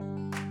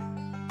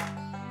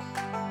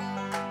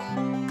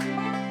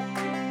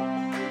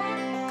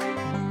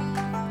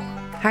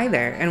Hi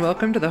there, and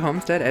welcome to the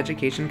Homestead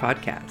Education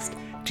Podcast.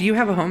 Do you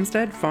have a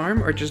homestead,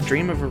 farm, or just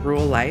dream of a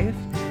rural life?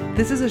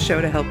 This is a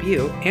show to help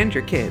you and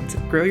your kids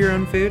grow your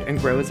own food and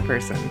grow as a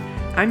person.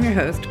 I'm your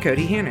host,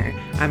 Cody Hanner.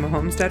 I'm a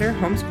homesteader,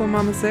 homeschool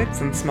mom of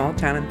six, and small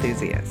town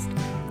enthusiast.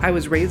 I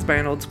was raised by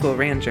an old school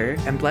rancher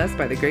and blessed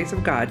by the grace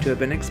of God to have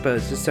been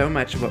exposed to so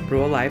much of what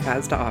rural life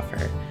has to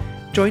offer.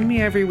 Join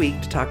me every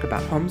week to talk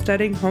about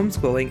homesteading,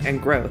 homeschooling,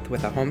 and growth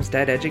with a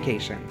homestead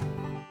education.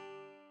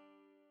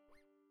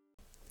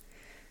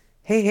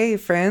 Hey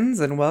friends,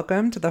 and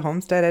welcome to the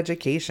Homestead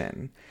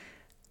Education.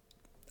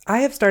 I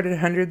have started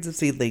hundreds of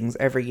seedlings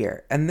every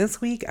year, and this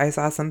week I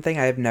saw something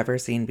I have never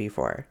seen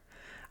before.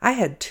 I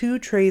had 2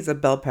 trays of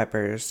bell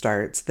pepper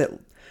starts that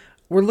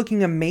were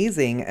looking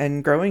amazing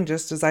and growing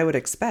just as I would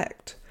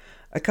expect.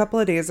 A couple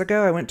of days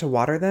ago I went to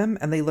water them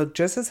and they looked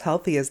just as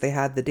healthy as they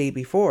had the day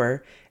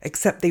before,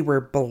 except they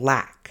were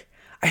black.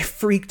 I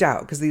freaked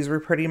out because these were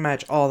pretty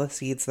much all the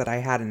seeds that I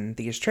had in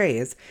these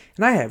trays,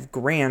 and I have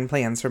grand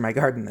plans for my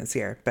garden this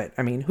year. But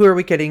I mean, who are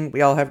we kidding?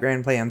 We all have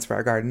grand plans for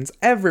our gardens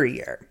every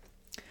year.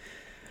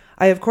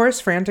 I, of course,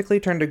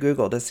 frantically turned to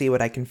Google to see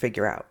what I can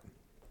figure out.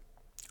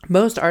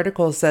 Most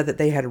articles said that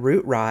they had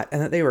root rot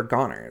and that they were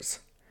goners.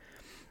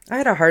 I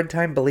had a hard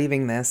time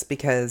believing this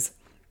because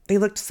they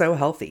looked so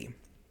healthy.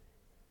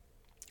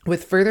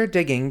 With further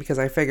digging, because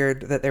I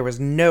figured that there was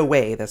no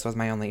way this was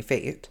my only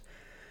fate,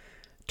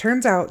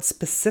 turns out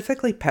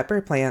specifically pepper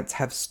plants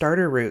have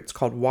starter roots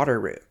called water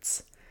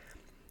roots.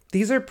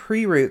 These are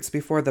pre-roots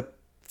before the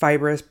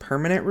fibrous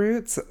permanent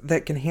roots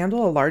that can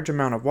handle a large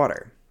amount of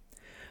water.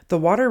 The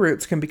water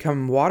roots can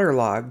become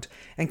waterlogged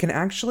and can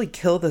actually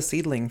kill the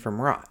seedling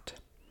from rot.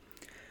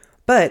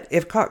 But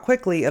if caught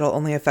quickly, it'll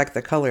only affect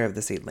the color of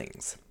the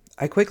seedlings.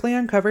 I quickly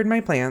uncovered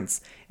my plants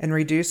and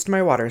reduced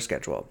my water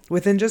schedule.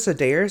 Within just a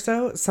day or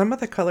so, some of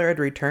the color had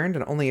returned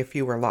and only a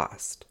few were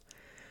lost.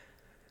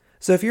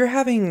 So if you're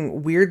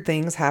having weird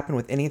things happen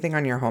with anything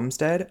on your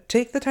homestead,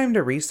 take the time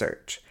to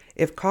research.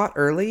 If caught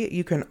early,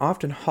 you can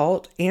often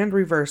halt and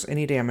reverse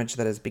any damage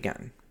that has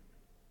begun.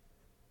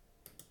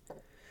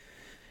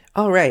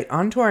 All right,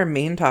 on to our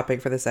main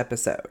topic for this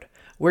episode.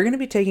 We're going to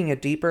be taking a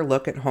deeper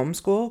look at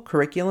homeschool,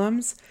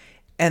 curriculums,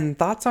 and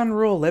thoughts on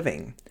rural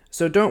living.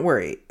 So don't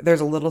worry,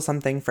 there's a little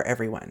something for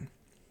everyone.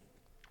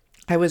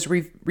 I was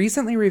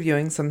recently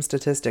reviewing some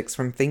statistics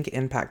from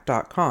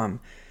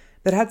thinkimpact.com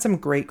that had some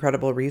great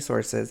credible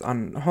resources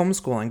on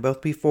homeschooling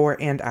both before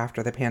and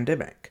after the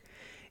pandemic.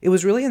 It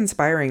was really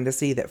inspiring to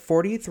see that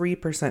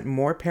 43%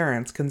 more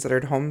parents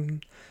considered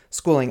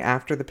homeschooling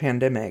after the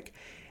pandemic,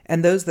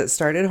 and those that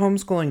started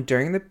homeschooling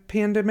during the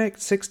pandemic,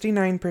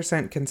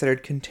 69%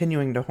 considered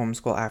continuing to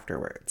homeschool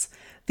afterwards.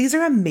 These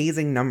are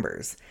amazing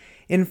numbers.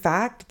 In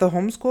fact, the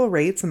homeschool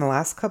rates in the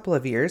last couple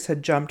of years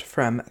had jumped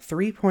from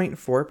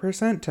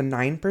 3.4% to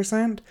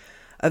 9%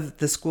 of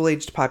the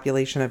school-aged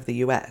population of the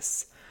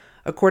U.S.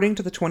 According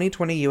to the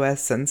 2020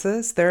 U.S.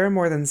 Census, there are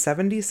more than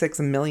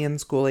 76 million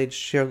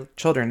school-aged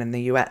children in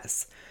the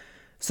U.S.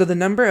 So the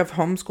number of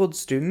homeschooled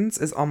students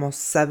is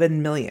almost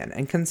 7 million.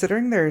 And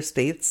considering there are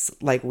states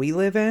like we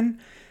live in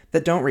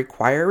that don't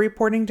require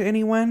reporting to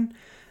anyone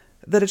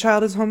that a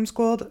child is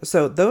homeschooled,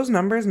 so those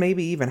numbers may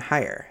be even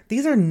higher.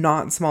 These are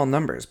not small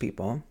numbers,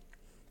 people.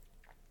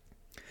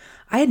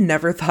 I had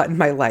never thought in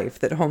my life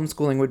that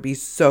homeschooling would be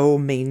so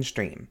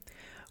mainstream.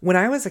 When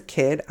I was a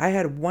kid, I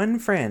had one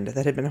friend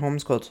that had been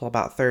homeschooled till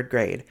about 3rd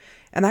grade,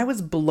 and I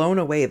was blown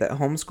away that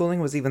homeschooling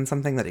was even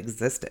something that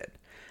existed.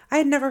 I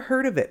had never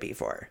heard of it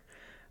before.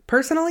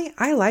 Personally,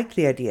 I liked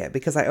the idea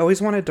because I always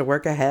wanted to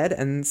work ahead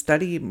and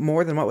study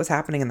more than what was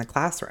happening in the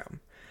classroom.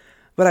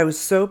 But I was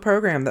so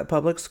programmed that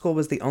public school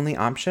was the only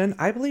option,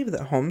 I believed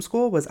that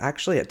homeschool was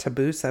actually a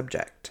taboo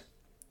subject.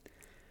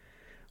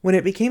 When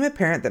it became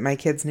apparent that my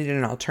kids needed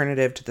an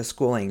alternative to the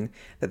schooling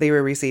that they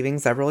were receiving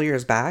several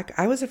years back,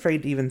 I was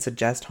afraid to even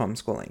suggest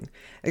homeschooling,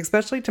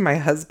 especially to my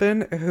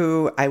husband,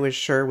 who I was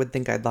sure would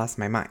think I'd lost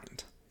my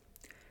mind.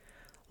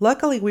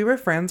 Luckily, we were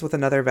friends with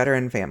another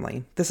veteran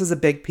family. This is a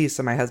big piece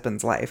of my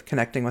husband's life,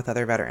 connecting with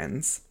other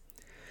veterans,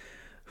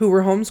 who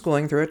were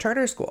homeschooling through a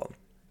charter school.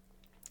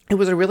 It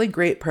was a really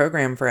great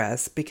program for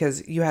us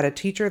because you had a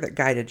teacher that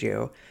guided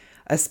you,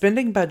 a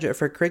spending budget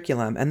for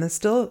curriculum, and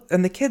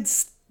the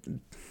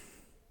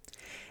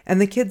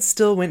kids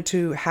still went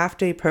to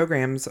half-day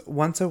programs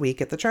once a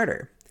week at the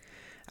charter.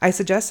 I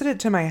suggested it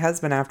to my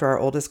husband after our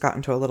oldest got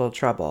into a little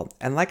trouble,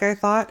 and like I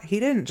thought, he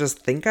didn't just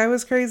think I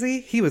was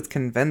crazy, he was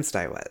convinced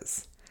I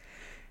was.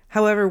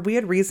 However, we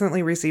had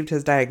recently received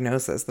his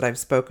diagnosis that I've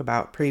spoke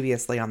about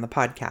previously on the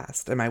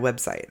podcast and my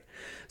website,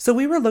 so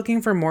we were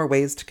looking for more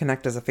ways to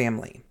connect as a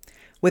family.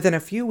 Within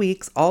a few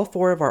weeks, all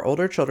 4 of our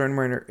older children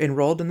were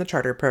enrolled in the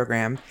charter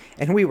program,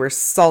 and we were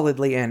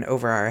solidly in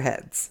over our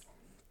heads.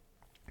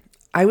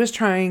 I was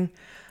trying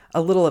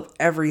a little of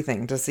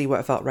everything to see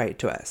what felt right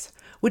to us,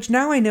 which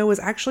now I know is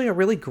actually a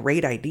really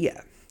great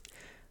idea.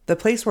 The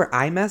place where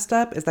I messed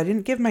up is I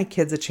didn't give my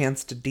kids a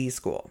chance to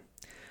de-school.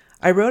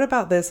 I wrote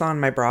about this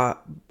on my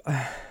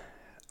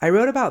I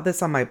wrote about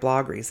this on my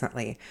blog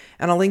recently,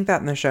 and I'll link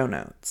that in the show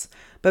notes.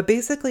 But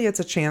basically, it's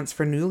a chance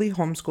for newly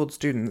homeschooled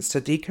students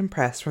to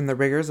decompress from the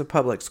rigors of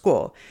public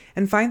school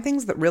and find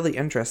things that really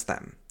interest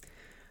them.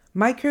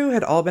 My crew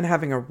had all been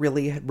having a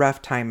really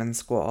rough time in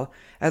school,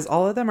 as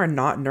all of them are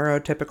not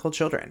neurotypical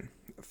children.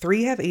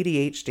 3 have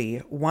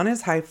ADHD, 1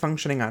 is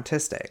high-functioning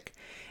autistic,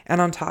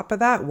 and on top of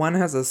that, 1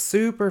 has a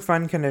super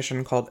fun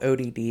condition called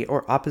ODD,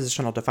 or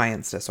oppositional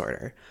defiance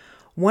disorder.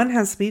 1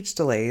 has speech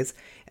delays,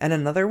 and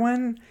another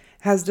one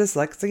has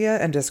dyslexia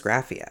and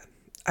dysgraphia.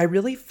 I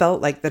really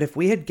felt like that if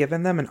we had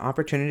given them an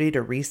opportunity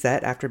to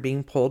reset after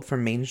being pulled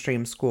from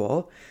mainstream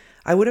school,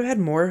 I would have had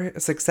more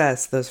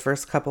success those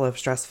first couple of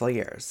stressful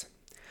years.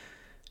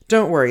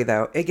 Don't worry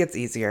though, it gets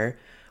easier.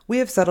 We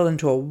have settled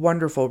into a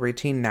wonderful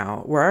routine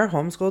now, where our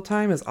homeschool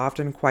time is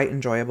often quite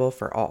enjoyable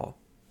for all.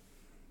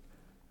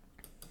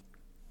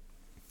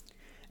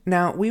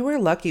 Now, we were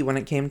lucky when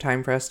it came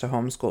time for us to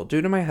homeschool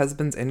due to my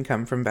husband's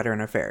income from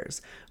Veteran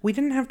Affairs. We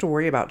didn't have to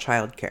worry about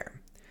childcare.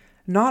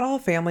 Not all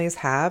families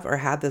have or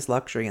had this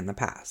luxury in the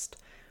past.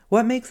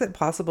 What makes it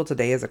possible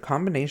today is a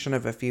combination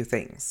of a few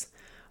things.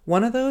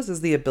 One of those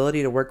is the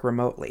ability to work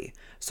remotely,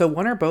 so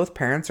one or both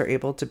parents are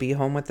able to be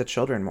home with the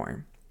children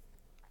more.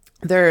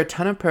 There are a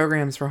ton of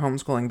programs for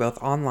homeschooling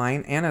both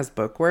online and as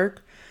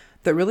bookwork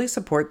that really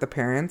support the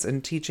parents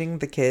in teaching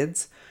the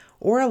kids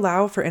or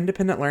allow for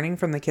independent learning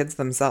from the kids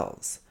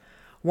themselves.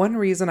 One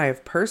reason I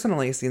have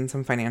personally seen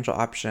some financial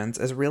options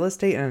is real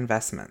estate and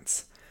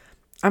investments.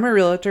 I'm a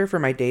realtor for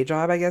my day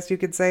job, I guess you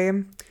could say.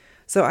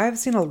 So I've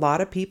seen a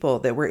lot of people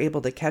that were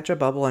able to catch a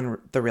bubble in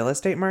the real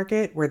estate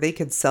market where they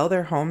could sell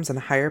their homes in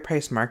higher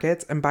priced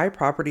markets and buy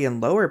property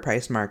in lower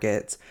priced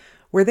markets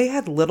where they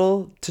had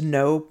little to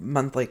no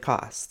monthly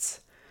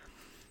costs.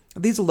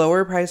 These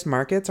lower priced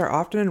markets are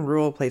often in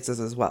rural places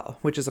as well,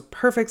 which is a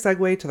perfect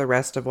segue to the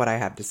rest of what I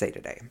have to say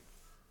today.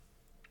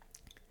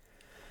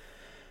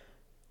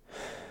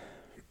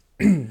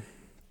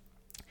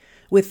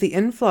 With the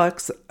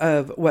influx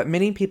of what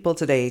many people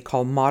today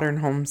call modern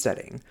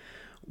homesteading,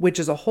 which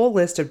is a whole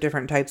list of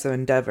different types of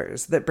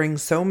endeavors that bring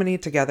so many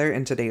together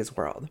in today's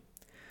world.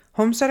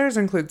 Homesteaders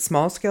include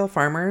small-scale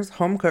farmers,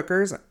 home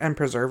cookers, and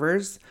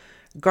preservers,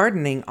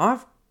 gardening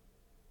off...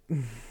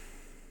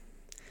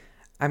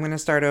 I'm going to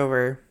start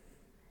over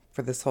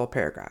for this whole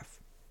paragraph.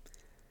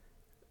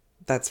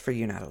 That's for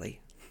you, Natalie.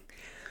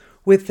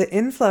 With the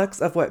influx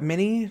of what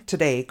many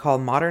today call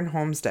modern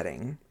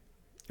homesteading,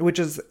 which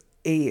is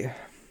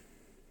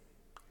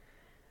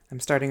I'm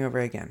starting over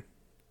again.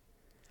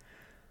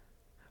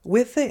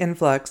 With the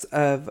influx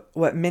of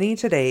what many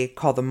today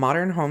call the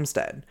modern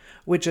homestead,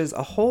 which is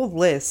a whole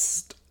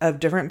list of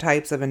different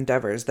types of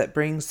endeavors that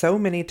bring so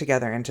many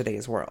together in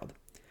today's world.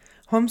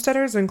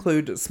 Homesteaders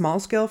include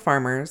small-scale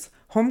farmers,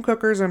 home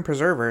cookers and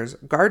preservers,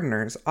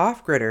 gardeners,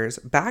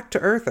 off-gridders,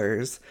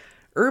 back-to-earthers,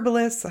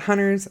 herbalists,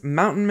 hunters,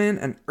 mountain men,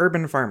 and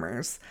urban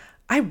farmers.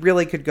 I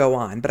really could go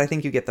on, but I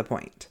think you get the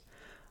point.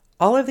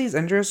 All of these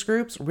interest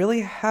groups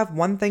really have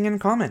one thing in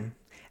common,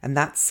 and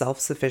that's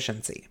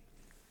self-sufficiency.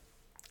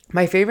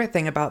 My favorite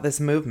thing about this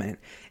movement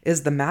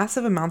is the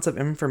massive amounts of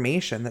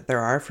information that there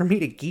are for me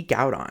to geek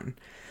out on.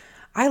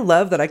 I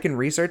love that I can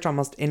research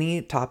almost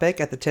any topic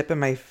at the tip of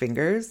my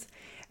fingers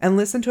and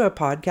listen to a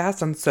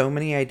podcast on so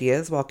many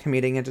ideas while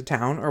commuting into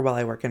town or while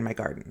I work in my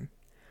garden.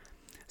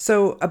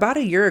 So about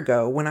a year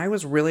ago, when I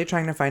was really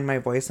trying to find my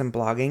voice in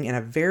blogging in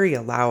a very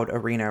loud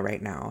arena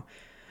right now,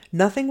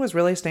 nothing was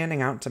really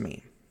standing out to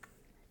me.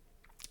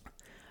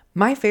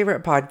 My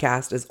favorite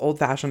podcast is Old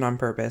Fashioned on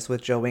Purpose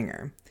with Joe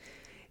Winger.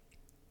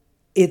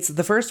 It's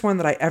the first one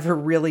that I ever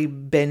really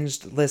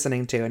binged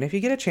listening to, and if you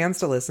get a chance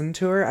to listen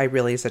to her, I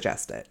really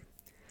suggest it.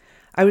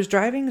 I was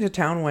driving to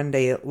town one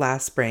day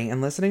last spring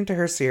and listening to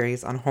her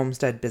series on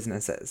homestead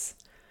businesses.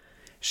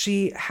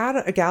 She had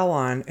a gal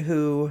on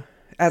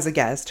as a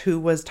guest who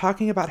was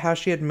talking about how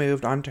she had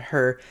moved onto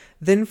her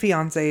then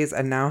fiance's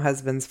and now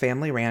husband's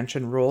family ranch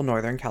in rural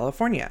Northern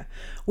California,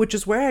 which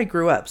is where I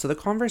grew up, so the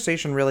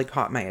conversation really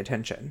caught my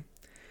attention.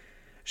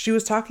 She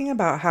was talking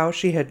about how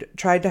she had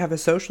tried to have a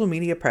social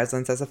media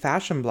presence as a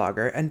fashion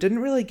blogger and didn't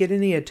really get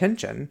any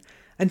attention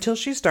until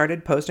she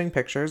started posting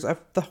pictures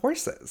of the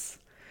horses.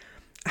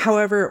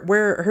 However,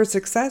 where her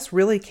success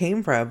really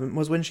came from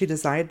was when she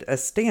designed a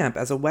stamp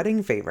as a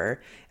wedding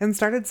favor and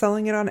started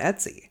selling it on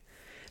Etsy.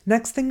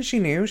 Next thing she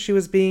knew, she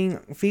was being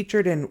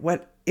featured in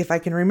what, if I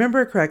can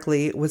remember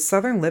correctly, was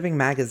Southern Living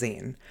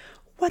magazine.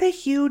 What a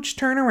huge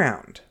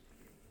turnaround.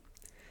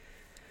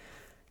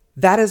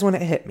 That is when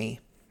it hit me.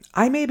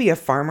 I may be a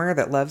farmer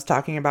that loves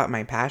talking about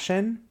my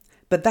passion,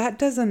 but that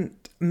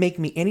doesn't make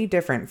me any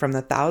different from the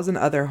 1,000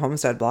 other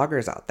homestead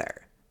bloggers out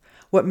there.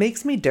 What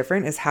makes me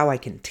different is how I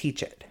can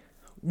teach it.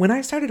 When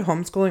I started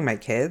homeschooling my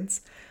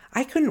kids,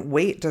 I couldn't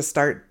wait to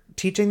start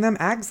teaching them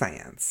ag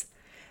science.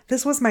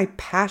 This was my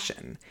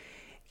passion,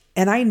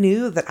 and I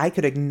knew that I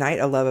could ignite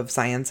a love of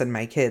science in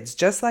my kids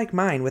just like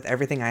mine with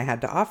everything I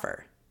had to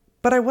offer.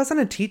 But I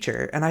wasn't a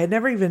teacher, and I had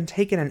never even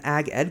taken an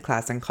ag ed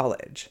class in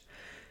college.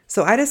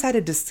 So I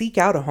decided to seek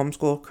out a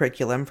homeschool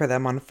curriculum for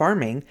them on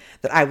farming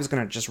that I was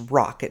going to just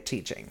rock at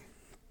teaching.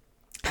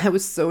 I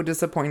was so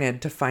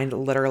disappointed to find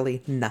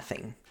literally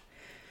nothing.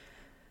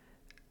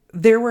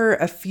 There were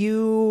a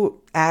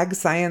few ag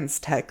science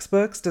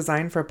textbooks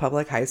designed for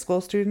public high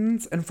school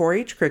students and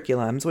 4-H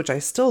curriculums, which I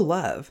still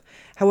love.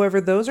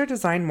 However, those are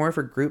designed more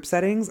for group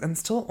settings and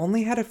still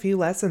only had a few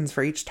lessons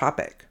for each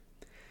topic.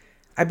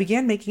 I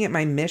began making it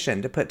my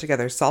mission to put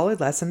together solid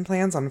lesson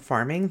plans on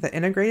farming that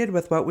integrated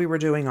with what we were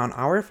doing on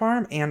our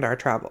farm and our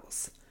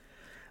travels.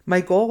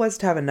 My goal was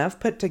to have enough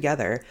put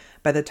together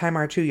by the time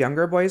our 2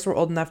 younger boys were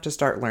old enough to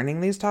start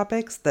learning these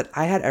topics that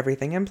I had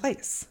everything in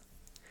place.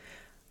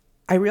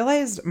 I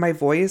realized my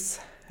voice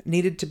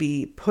needed to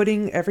be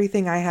putting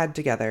everything I had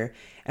together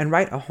and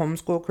write a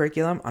homeschool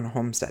curriculum on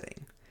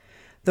homesteading.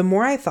 The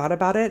more I thought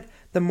about it,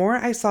 the more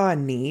I saw a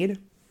need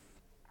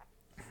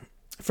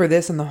for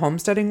this in the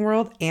homesteading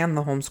world and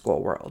the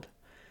homeschool world.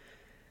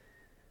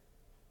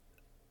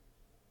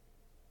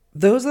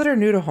 Those that are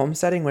new to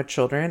homesteading with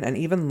children and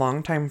even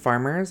longtime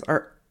farmers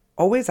are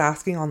always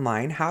asking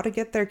online how to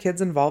get their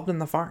kids involved in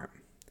the farm.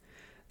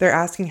 They're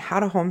asking how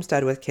to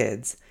homestead with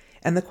kids.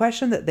 And the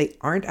question that they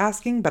aren't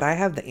asking, but I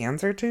have the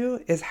answer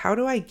to, is how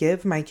do I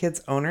give my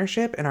kids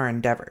ownership in our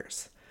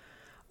endeavors?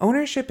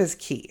 Ownership is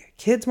key.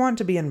 Kids want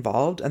to be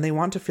involved and they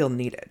want to feel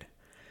needed.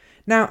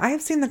 Now, I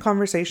have seen the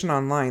conversation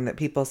online that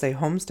people say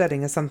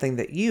homesteading is something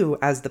that you,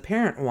 as the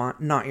parent,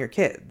 want, not your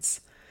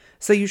kids.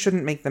 So you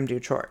shouldn't make them do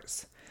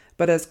chores.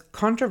 But as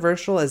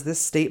controversial as this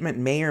statement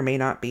may or may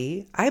not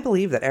be, I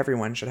believe that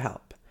everyone should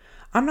help.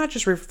 I'm not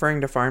just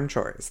referring to farm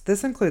chores.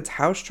 This includes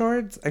house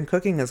chores and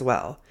cooking as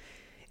well.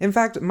 In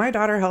fact, my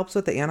daughter helps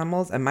with the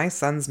animals and my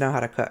sons know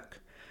how to cook.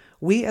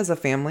 We as a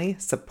family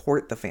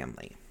support the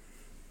family.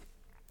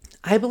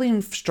 I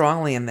believe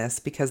strongly in this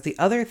because the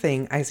other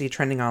thing I see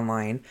trending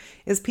online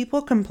is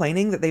people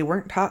complaining that they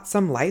weren't taught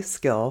some life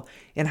skill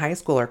in high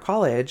school or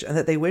college and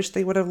that they wish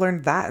they would have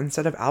learned that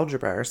instead of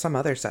algebra or some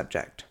other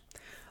subject.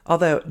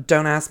 Although,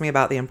 don't ask me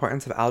about the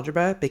importance of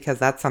algebra because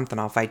that's something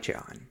I'll fight you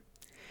on.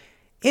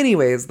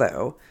 Anyways,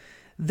 though,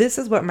 this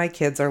is what my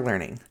kids are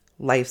learning: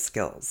 life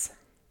skills.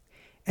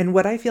 And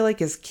what I feel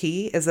like is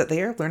key is that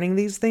they are learning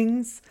these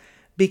things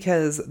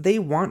because they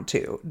want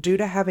to, due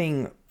to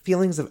having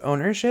feelings of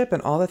ownership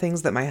and all the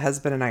things that my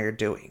husband and I are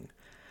doing.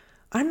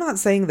 I'm not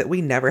saying that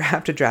we never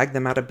have to drag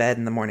them out of bed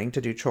in the morning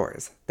to do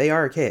chores. They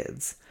are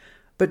kids.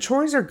 But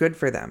chores are good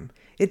for them.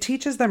 It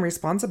teaches them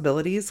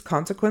responsibilities,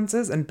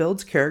 consequences, and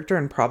builds character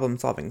and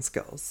problem-solving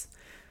skills.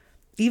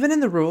 Even in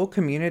the rural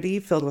community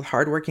filled with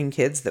hardworking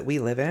kids that we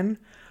live in,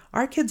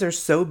 our kids are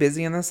so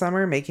busy in the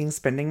summer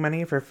spending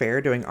money for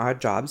fair, doing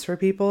odd jobs for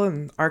people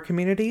in our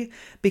community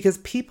because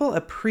people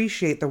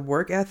appreciate the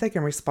work ethic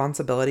and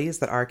responsibilities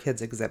that our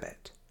kids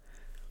exhibit.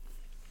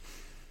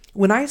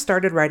 When I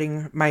started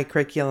writing my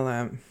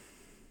curriculum,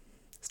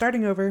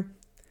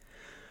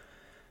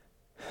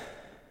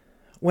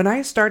 When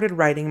I started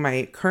writing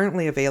my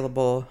currently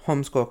available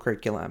homeschool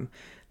curriculum,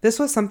 this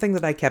was something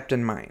that I kept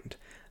in mind.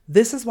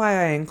 This is why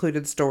I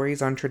included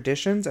stories on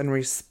traditions and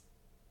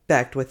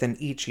respect within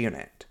each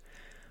unit.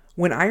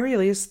 When I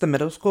release the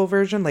middle school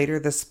version later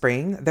this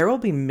spring, there will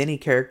be many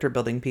character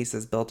building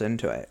pieces built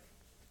into it.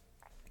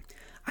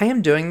 I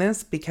am doing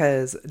this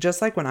because,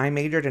 just like when I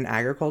majored in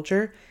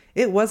agriculture,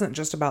 it wasn't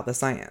just about the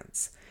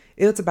science.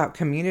 It was about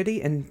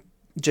community,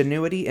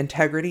 ingenuity,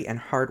 integrity, and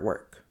hard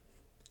work.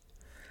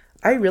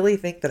 I really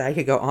think that I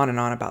could go on and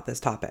on about this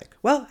topic.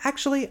 Well,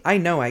 actually, I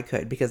know I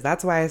could because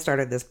that's why I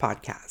started this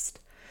podcast.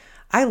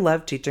 I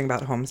love teaching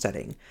about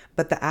homesteading,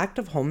 but the act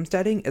of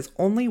homesteading is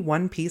only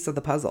one piece of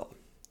the puzzle.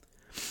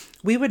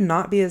 We would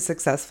not be as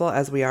successful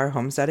as we are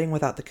homesteading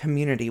without the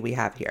community we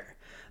have here.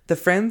 The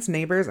friends,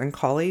 neighbors, and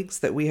colleagues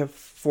that we have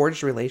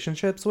forged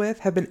relationships with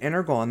have been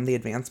integral in the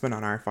advancement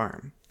on our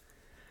farm.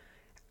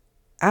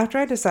 After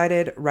I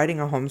decided writing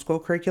a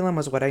homeschool curriculum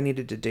was what I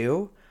needed to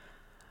do,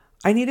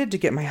 I needed to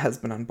get my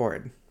husband on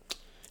board.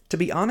 To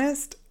be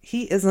honest,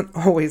 he isn't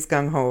always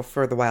gung-ho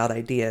for the wild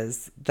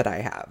ideas that I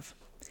have.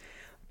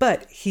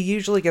 But he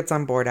usually gets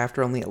on board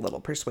after only a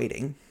little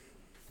persuading.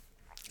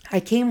 I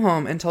came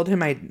home and told him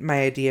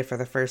my idea for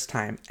the first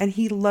time, and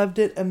he loved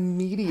it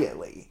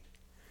immediately.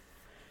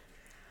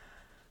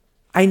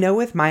 I know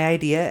with my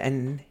idea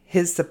and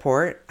his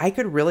support, I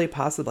could really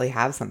possibly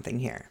have something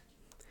here.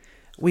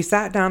 We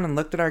sat down and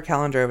looked at our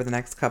calendar over the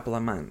next couple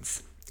of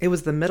months. It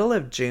was the middle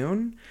of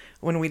June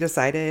when we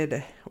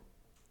decided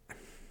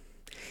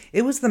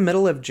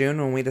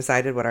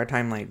what our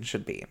timeline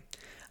should be.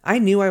 I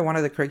knew I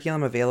wanted the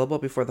curriculum available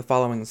before the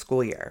following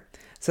school year,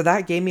 so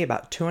that gave me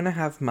about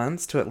 2.5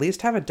 months to at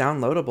least have a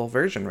downloadable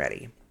version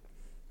ready.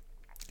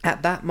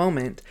 At that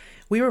moment,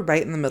 we were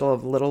right in the middle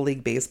of Little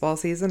League baseball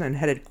season and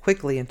headed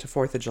quickly into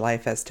 4th of July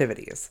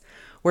festivities,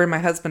 where my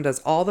husband does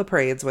all the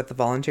parades with the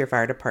volunteer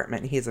fire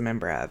department he's a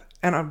member of,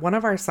 and one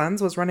of our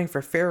sons was running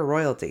for fair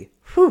royalty.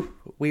 Whew,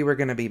 we were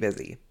going to be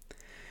busy.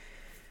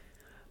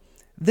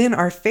 Then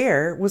our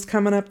fair was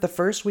coming up the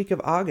first week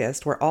of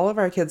August, where all of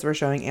our kids were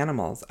showing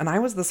animals, and I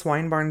was the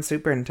swine barn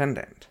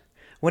superintendent.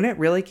 When it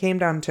really came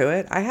down to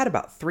it, I had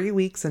about 3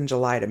 weeks in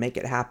July to make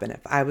it happen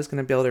if I was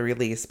going to be able to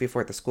release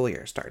before the school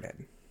year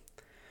started.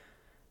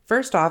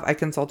 First off, I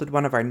consulted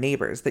one of our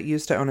neighbors that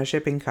used to own a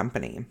shipping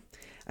company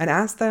and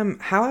asked them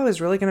how I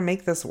was really going to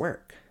make this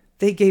work.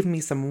 They gave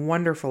me some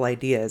wonderful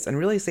ideas and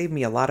really saved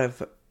me a lot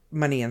of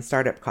money and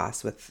startup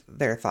costs with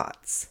their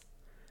thoughts.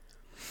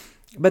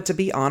 But to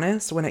be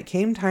honest, when it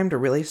came time to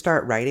really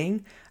start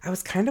writing, I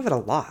was kind of at a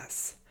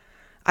loss.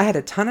 I had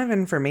a ton of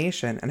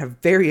information and a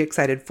very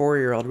excited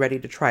 4-year-old ready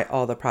to try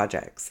all the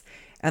projects,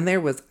 and there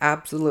was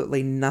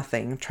absolutely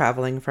nothing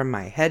traveling from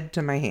my head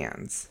to my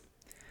hands.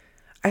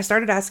 I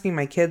started asking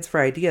my kids for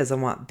ideas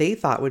on what they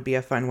thought would be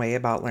a fun way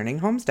about learning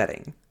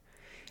homesteading.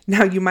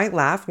 Now, you might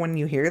laugh when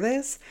you hear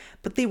this,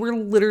 but they were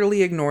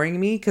literally ignoring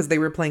me because they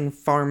were playing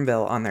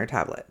Farmville on their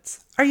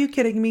tablets. Are you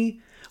kidding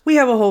me? We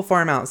have a whole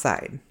farm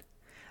outside.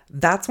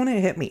 That's when it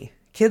hit me.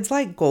 Kids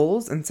like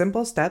goals and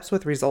simple steps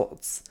with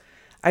results.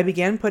 I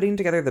began putting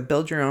together the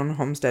Build Your Own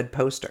Homestead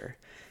poster.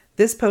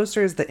 This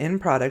poster is the end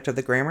product of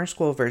the grammar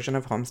school version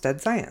of Homestead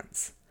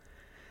Science.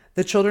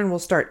 The children will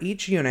start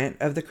each unit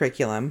of the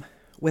curriculum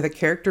with a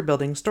character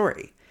building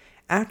story.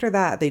 After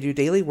that, they do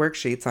daily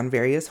worksheets on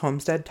various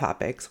homestead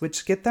topics,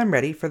 which get them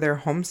ready for their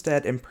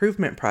homestead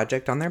improvement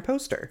project on their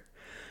poster.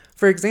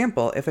 For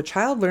example, if a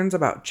child learns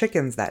about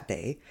chickens that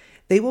day,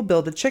 they will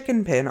build a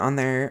chicken pin on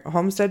their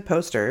homestead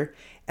poster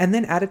and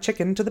then add a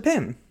chicken to the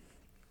pin.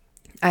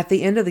 At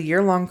the end of the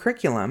year-long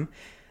curriculum,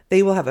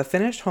 they will have a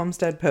finished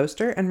homestead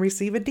poster and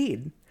receive a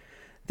deed.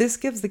 This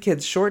gives the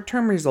kids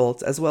short-term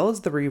results as well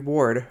as the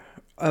reward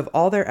of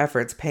all their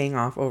efforts paying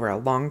off over a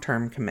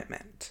long-term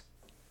commitment.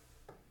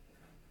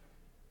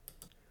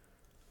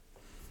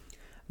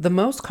 The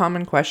most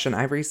common question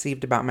I've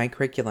received about my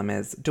curriculum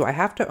is, do I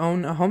have to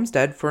own a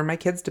homestead for my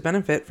kids to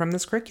benefit from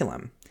this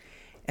curriculum?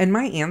 And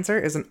my answer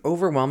is an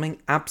overwhelming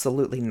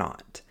absolutely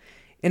not.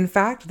 In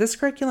fact, this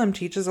curriculum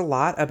teaches a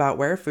lot about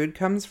where food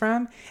comes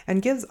from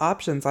and gives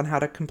options on how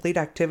to complete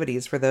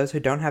activities for those who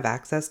don't have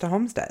access to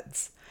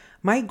homesteads.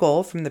 My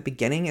goal from the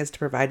beginning is to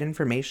provide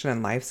information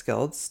and life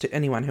skills to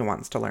anyone who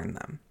wants to learn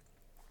them.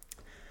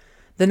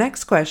 The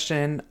next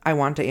question I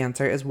want to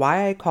answer is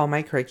why I call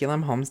my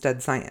curriculum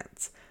Homestead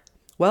Science.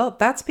 Well,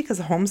 that's because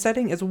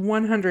homesteading is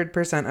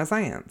 100% a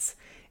science.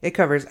 It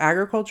covers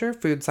agriculture,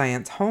 food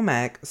science, home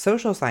ec,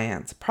 social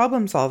science,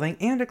 problem solving,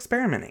 and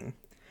experimenting.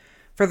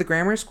 For the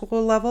grammar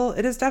school level,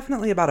 it is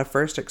definitely about a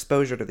first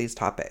exposure to these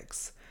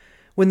topics.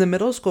 When the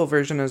middle school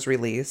version is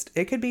released,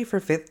 it could be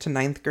for 5th to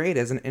 9th grade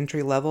as an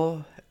entry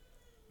level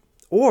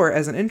or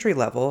as an entry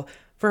level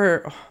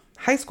for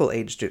high school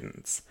age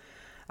students.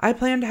 I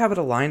plan to have it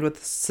aligned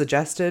with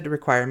suggested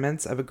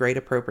requirements of a grade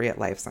appropriate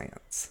life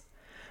science.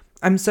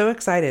 I'm so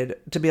excited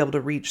to be able to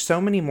reach so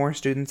many more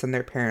students and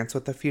their parents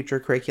with the future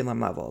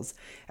curriculum levels,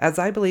 as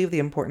I believe the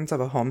importance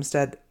of a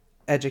homestead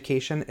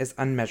education is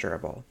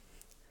unmeasurable.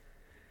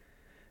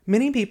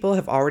 Many people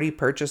have already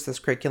purchased this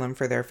curriculum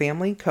for their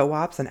family,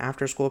 co-ops, and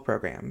after-school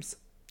programs.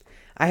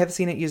 I have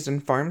seen it used in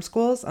farm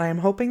schools, and I am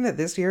hoping that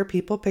this year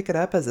people pick it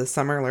up as a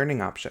summer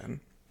learning option.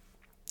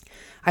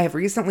 I have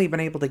recently been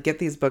able to get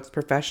these books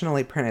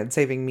professionally printed,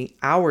 saving me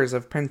hours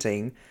of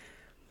printing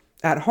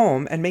at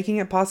home and making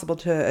it possible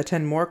to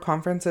attend more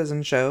conferences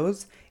and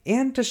shows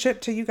and to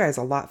ship to you guys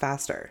a lot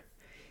faster.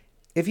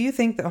 If you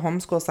think that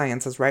homeschool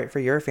science is right for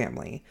your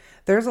family,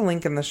 there's a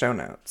link in the show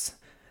notes.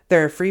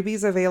 There are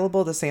freebies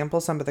available to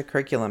sample some of the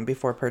curriculum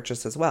before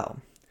purchase as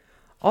well.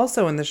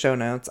 Also in the show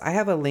notes, I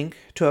have a link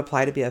to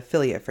apply to be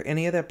affiliate for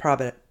any of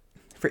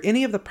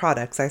the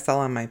products I sell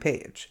on my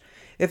page.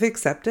 If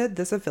accepted,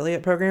 this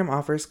affiliate program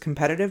offers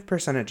competitive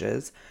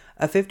percentages,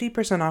 a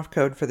 50% off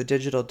code for the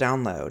digital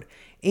download,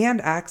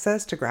 and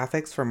access to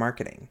graphics for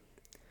marketing.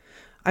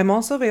 I'm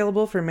also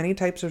available for many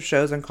types of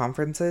shows and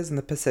conferences in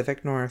the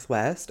Pacific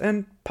Northwest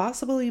and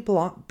possibly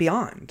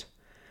beyond.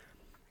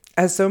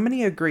 As so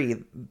many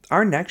agree,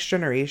 our next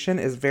generation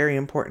is very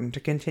important to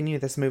continue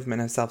this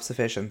movement of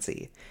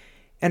self-sufficiency,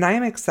 and I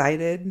am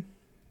excited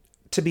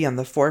to be on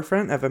the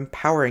forefront of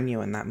empowering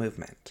you in that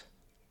movement.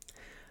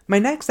 My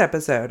next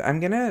episode, I'm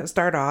going to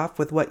start off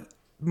with what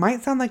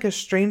might sound like a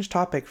strange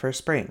topic for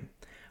spring: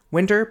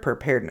 winter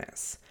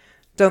preparedness.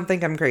 Don't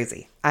think I'm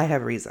crazy. I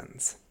have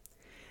reasons.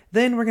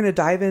 Then we're going to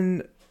dive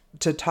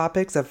into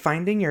topics of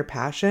finding your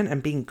passion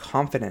and being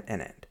confident in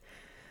it.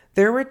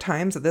 There were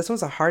times that this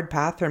was a hard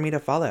path for me to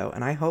follow,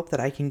 and I hope that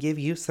I can give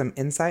you some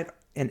insight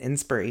and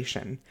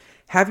inspiration.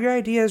 Have your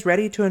ideas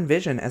ready to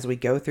envision as we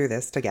go through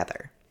this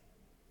together.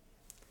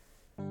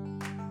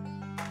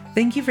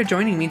 Thank you for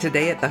joining me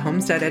today at the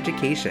Homestead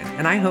Education,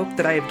 and I hope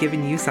that I have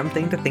given you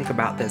something to think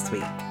about this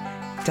week.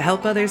 To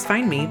help others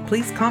find me,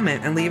 please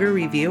comment and leave a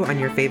review on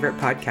your favorite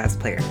podcast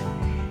player.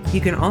 You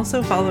can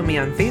also follow me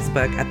on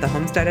Facebook at the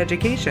Homestead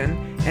Education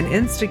and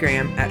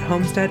Instagram at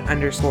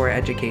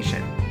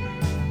homestead_education.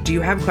 Do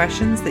you have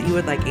questions that you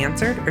would like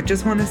answered or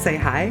just want to say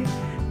hi?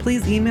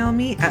 Please email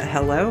me at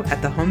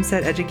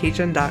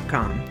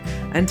hello@thehomesteadeducation.com.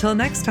 Until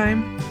next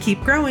time,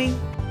 keep growing!